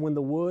things when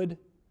the wood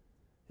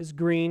is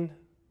green,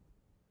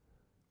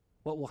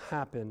 what will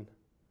happen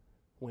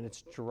when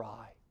it's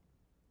dry?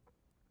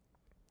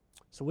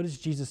 So what is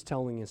Jesus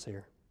telling us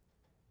here?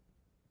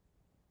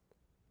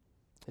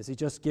 Is he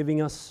just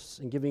giving us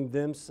and giving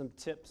them some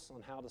tips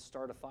on how to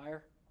start a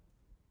fire?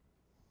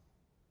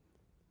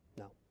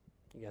 No.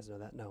 You guys know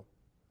that? No.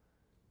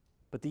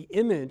 But the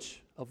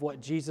image of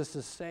what Jesus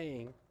is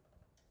saying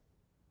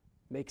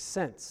makes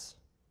sense.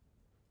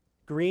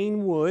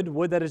 Green wood,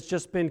 wood that has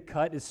just been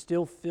cut, is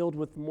still filled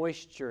with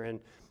moisture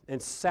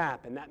and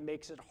sap, and that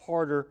makes it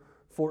harder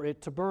for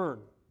it to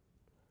burn.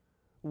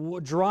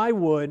 Dry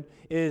wood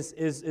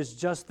is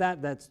just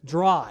that's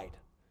dried.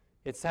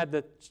 It's had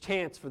the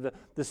chance for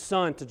the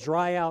sun to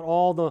dry out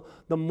all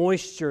the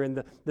moisture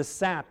and the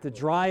sap, to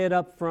dry it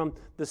up from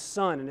the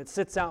sun. And it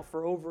sits out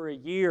for over a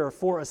year or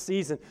for a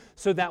season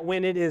so that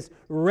when it is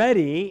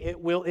ready, it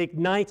will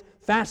ignite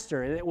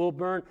faster and it will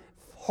burn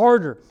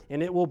harder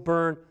and it will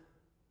burn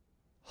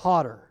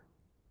hotter.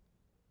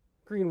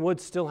 Green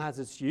wood still has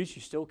its use.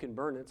 You still can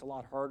burn it. It's a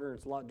lot harder,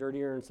 it's a lot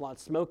dirtier, and it's a lot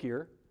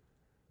smokier.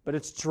 But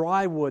it's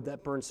dry wood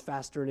that burns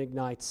faster and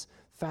ignites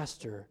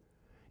faster.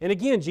 And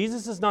again,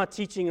 Jesus is not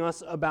teaching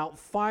us about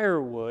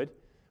firewood,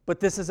 but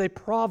this is a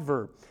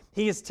proverb.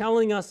 He is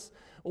telling us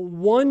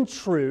one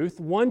truth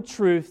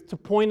to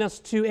point us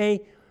to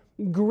a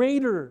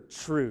greater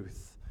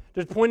truth.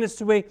 To point us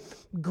to a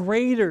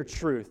greater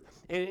truth.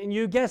 And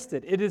you guessed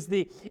it, it is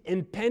the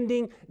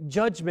impending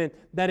judgment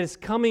that is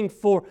coming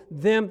for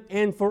them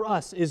and for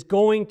us is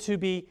going to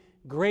be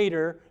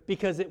greater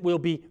because it will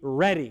be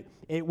ready.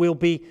 It will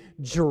be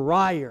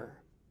drier.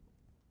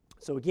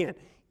 So again,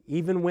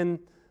 even when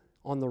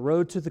on the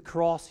road to the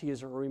cross, he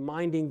is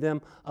reminding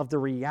them of the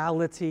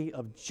reality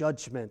of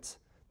judgment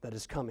that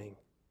is coming.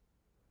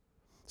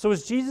 So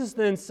is Jesus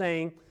then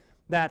saying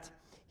that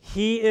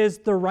he is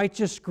the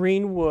righteous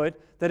green wood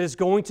that is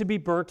going to be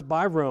burnt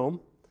by Rome?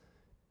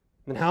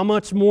 And how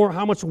much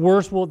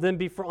worse will it then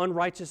be for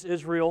unrighteous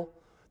Israel,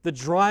 the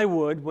dry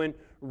wood, when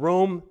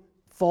Rome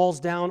falls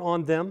down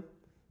on them?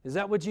 Is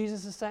that what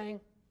Jesus is saying?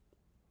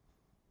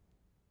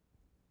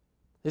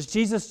 Is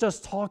Jesus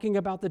just talking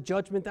about the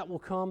judgment that will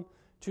come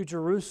to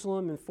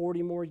Jerusalem in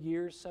 40 more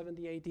years,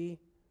 70 AD?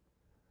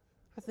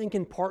 I think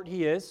in part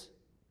he is.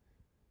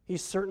 He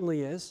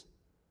certainly is.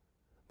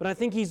 But I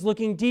think he's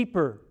looking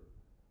deeper.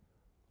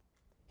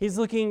 He's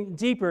looking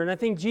deeper, and I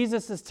think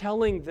Jesus is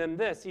telling them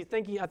this. I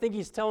think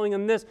he's telling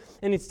them this,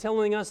 and he's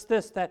telling us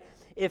this, that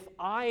if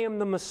I am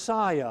the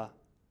Messiah,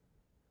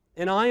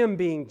 and I am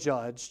being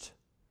judged,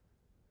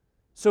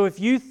 so if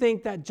you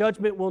think that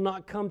judgment will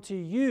not come to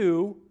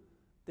you,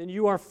 then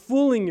you are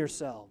fooling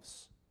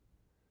yourselves.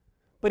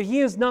 But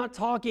he is not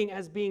talking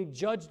as being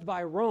judged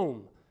by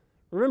Rome.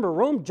 Remember,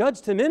 Rome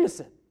judged him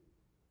innocent.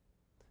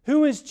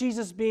 Who is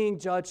Jesus being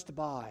judged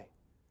by?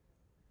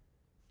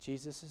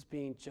 Jesus is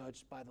being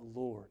judged by the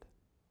Lord.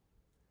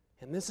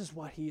 And this is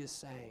what he is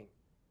saying.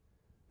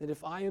 That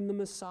if I am the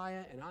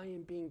Messiah and I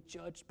am being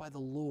judged by the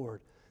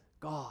Lord,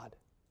 God,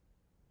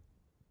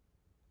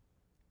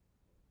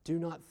 do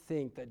not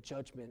think that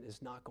judgment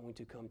is not going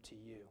to come to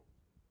you.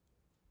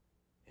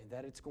 And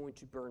that it's going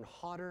to burn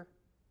hotter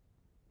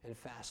and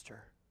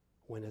faster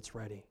when it's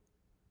ready.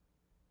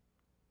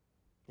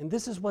 And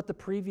this is what the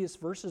previous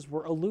verses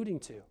were alluding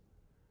to.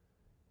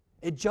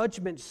 A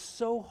judgment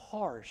so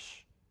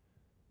harsh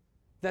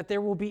that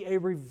there will be a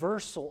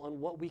reversal on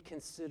what we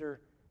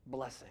consider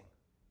blessing.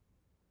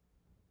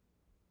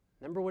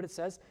 Remember what it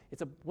says?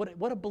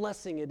 What a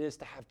blessing it is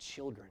to have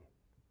children.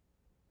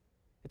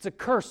 It's a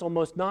curse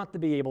almost not to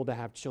be able to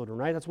have children,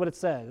 right? That's what it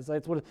says.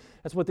 That's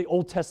what the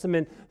Old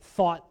Testament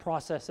thought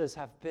processes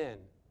have been.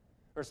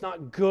 Or it's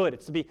not good.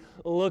 It's to be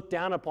looked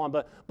down upon.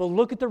 But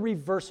look at the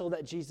reversal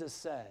that Jesus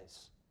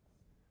says.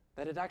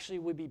 That it actually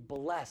would be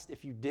blessed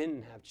if you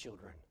didn't have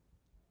children.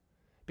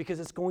 Because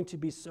it's going to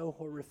be so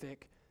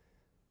horrific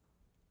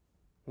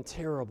and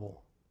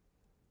terrible.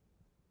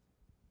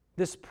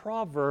 This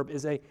proverb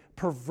is a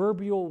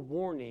proverbial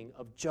warning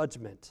of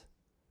judgment.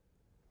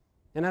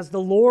 And as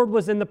the Lord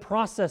was in the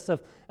process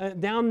of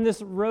down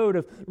this road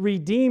of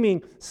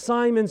redeeming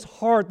Simon's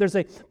heart, there's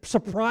a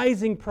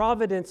surprising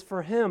providence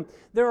for him.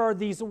 There are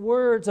these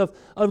words of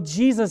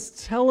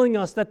Jesus telling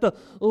us that the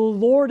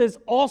Lord is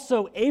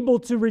also able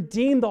to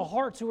redeem the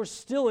hearts who are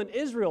still in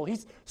Israel.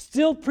 He's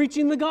still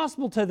preaching the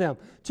gospel to them,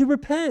 to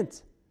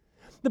repent.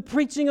 The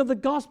preaching of the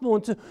gospel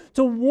and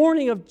to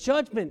warning of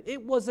judgment.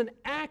 It was an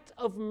act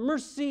of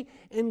mercy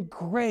and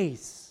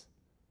grace.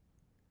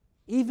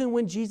 Even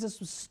when Jesus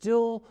was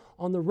still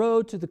on the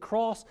road to the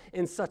cross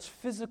in such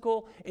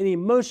physical and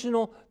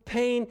emotional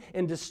pain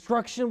and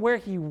destruction where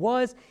he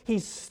was,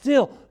 he's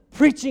still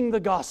preaching the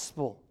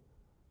gospel.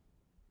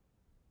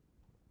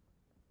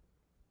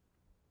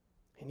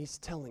 And he's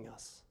telling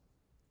us,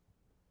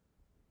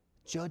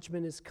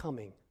 judgment is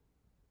coming,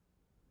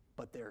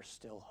 but there's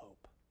still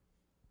hope.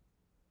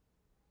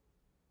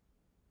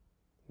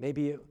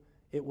 Maybe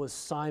it was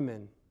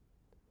Simon.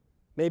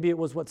 Maybe it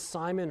was what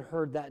Simon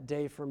heard that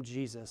day from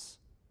Jesus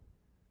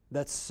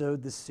that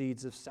sowed the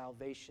seeds of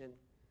salvation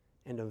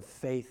and of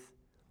faith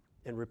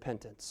and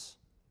repentance.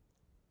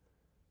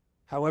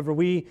 However,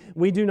 we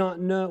do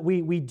not know,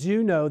 we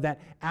do know that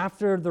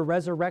after the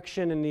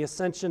resurrection and the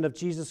ascension of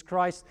Jesus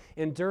Christ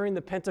and during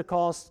the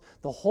Pentecost,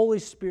 the Holy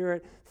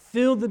Spirit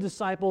filled the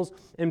disciples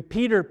and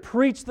Peter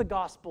preached the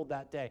gospel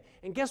that day.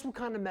 And guess what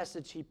kind of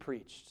message he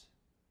preached?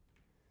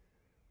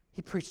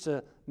 He preached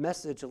a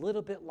message a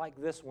little bit like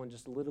this one,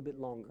 just a little bit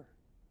longer.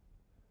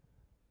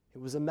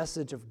 It was a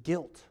message of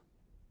guilt.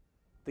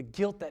 The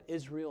guilt that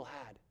Israel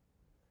had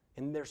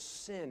in their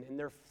sin, in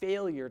their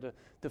failure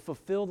to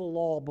fulfill the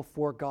law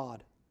before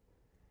God.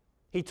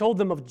 He told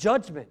them of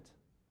judgment.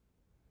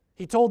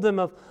 He told them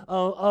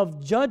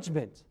of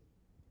judgment.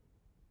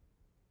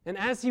 And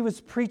as he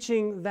was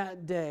preaching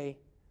that day,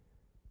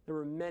 there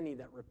were many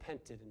that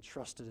repented and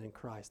trusted in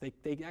Christ.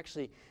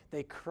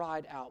 They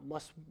cried out,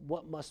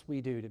 what must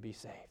we do to be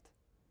saved?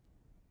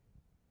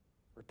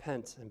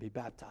 Repent and be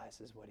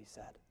baptized is what he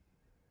said.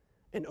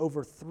 And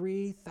over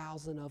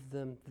 3,000 of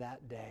them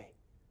that day.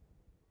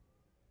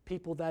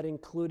 People that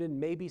included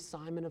maybe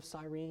Simon of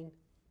Cyrene,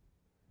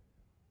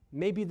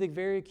 maybe the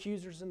very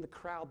accusers in the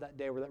crowd that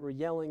day that were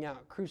yelling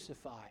out,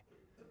 crucify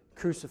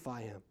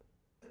him.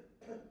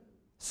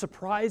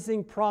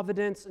 Surprising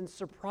providence and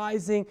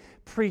surprising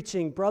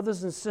preaching.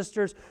 Brothers and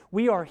sisters,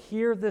 we are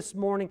here this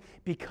morning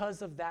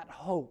because of that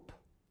hope.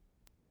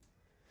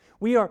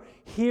 We are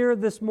here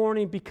this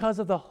morning because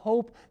of the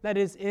hope that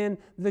is in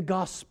the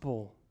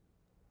gospel.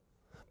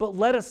 But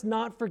let us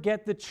not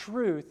forget the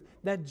truth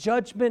that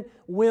judgment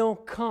will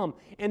come.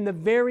 And the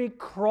very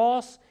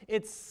cross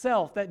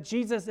itself that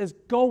Jesus is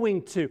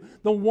going to,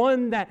 the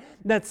one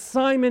that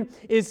Simon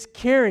is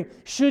carrying,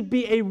 should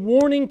be a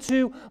warning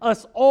to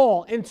us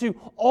all and to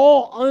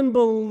all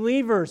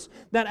unbelievers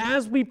that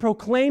as we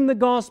proclaim the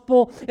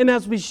gospel and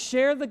as we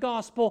share the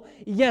gospel,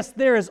 yes,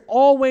 there is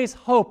always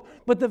hope.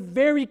 But the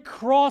very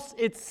cross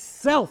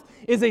itself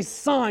is a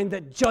sign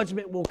that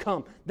judgment will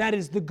come. That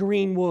is the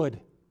green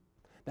wood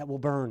that will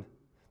burn,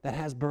 that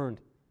has burned.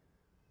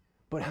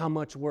 But how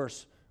much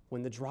worse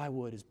when the dry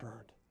wood is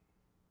burned?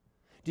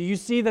 Do you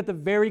see that the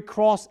very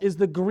cross is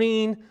the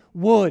green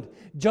wood?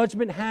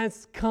 Judgment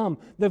has come.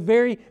 The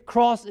very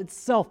cross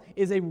itself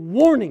is a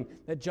warning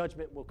that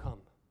judgment will come.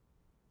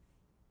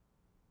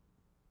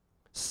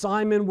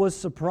 Simon was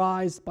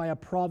surprised by a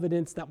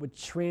providence that would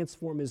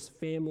transform his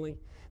family.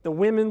 The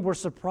women were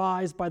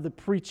surprised by the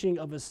preaching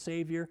of a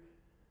Savior.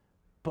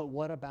 But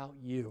what about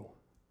you?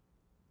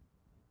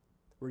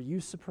 Were you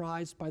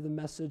surprised by the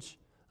message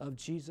of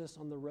Jesus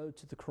on the road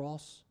to the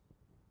cross?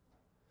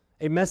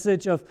 A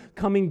message of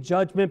coming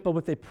judgment, but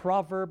with a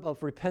proverb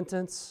of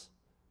repentance.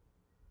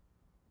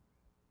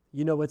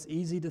 You know, it's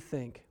easy to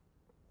think,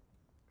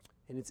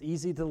 and it's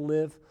easy to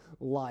live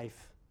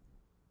life,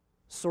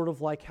 sort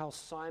of like how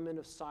Simon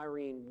of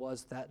Cyrene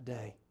was that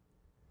day.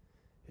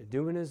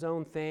 Doing his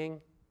own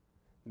thing,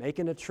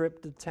 making a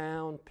trip to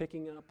town,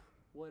 picking up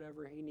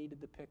whatever he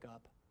needed to pick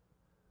up.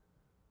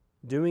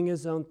 Doing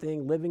his own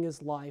thing, living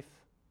his life,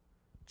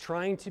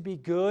 trying to be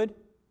good,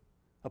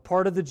 a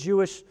part of the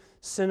Jewish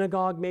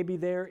synagogue maybe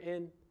there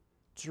in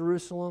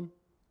Jerusalem,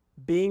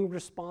 being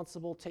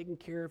responsible, taking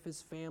care of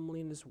his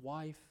family and his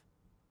wife,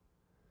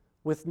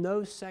 with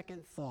no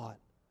second thought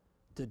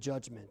to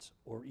judgment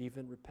or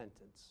even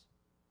repentance.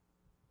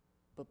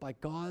 But by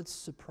God's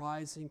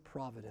surprising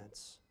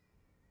providence,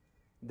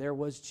 there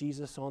was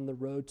Jesus on the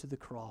road to the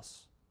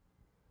cross.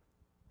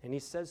 And he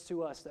says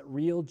to us that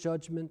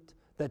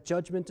that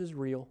judgment is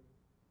real,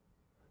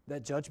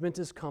 that judgment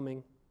is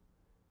coming,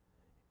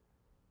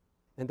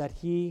 and that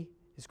he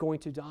is going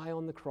to die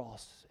on the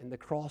cross, and the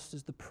cross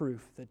is the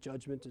proof that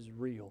judgment is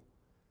real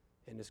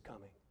and is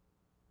coming.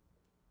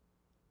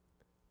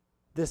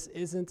 This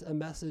isn't a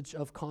message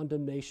of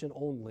condemnation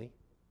only.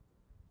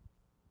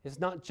 It's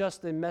not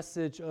just a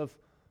message of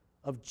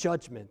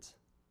judgment,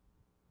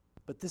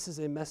 but this is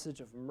a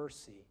message of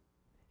mercy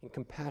and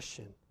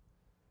compassion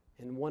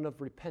and one of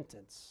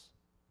repentance.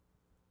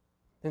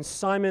 And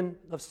Simon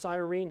of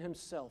Cyrene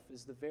himself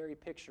is the very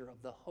picture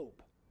of the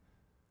hope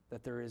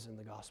that there is in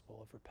the gospel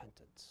of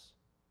repentance.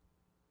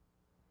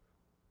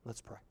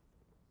 Let's pray.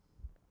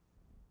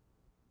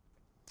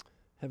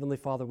 Heavenly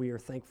Father, we are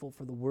thankful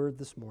for the word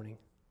this morning.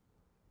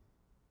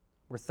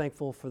 We're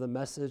thankful for the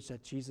message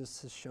that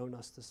Jesus has shown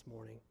us this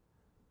morning.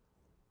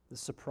 The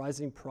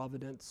surprising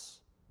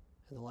providence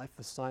in the life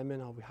of Simon,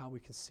 how we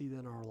can see that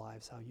in our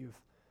lives, how you've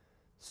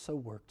so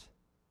worked.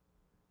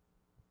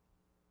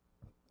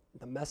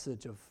 The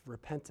message of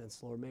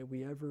repentance, Lord, may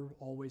we ever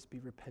always be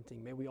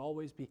repenting. May we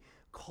always be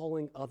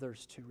calling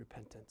others to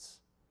repentance.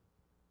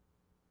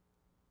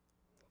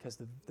 Because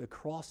the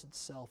cross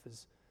itself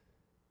is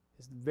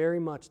very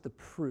much the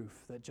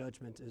proof that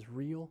judgment is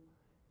real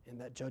and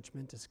that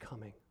judgment is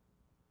coming.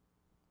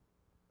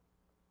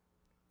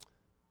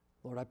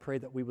 Lord, I pray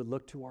that we would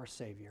look to our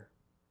Savior,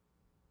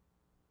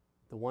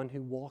 the one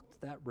who walked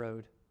that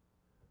road,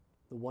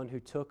 the one who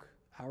took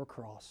our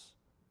cross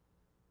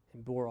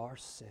and bore our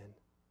sin,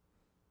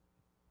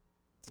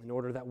 in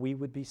order that we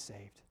would be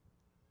saved,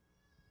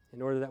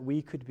 in order that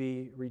we could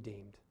be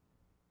redeemed.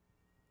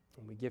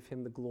 And we give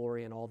him the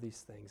glory in all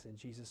these things. In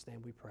Jesus'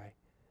 name we pray.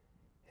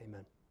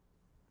 Amen.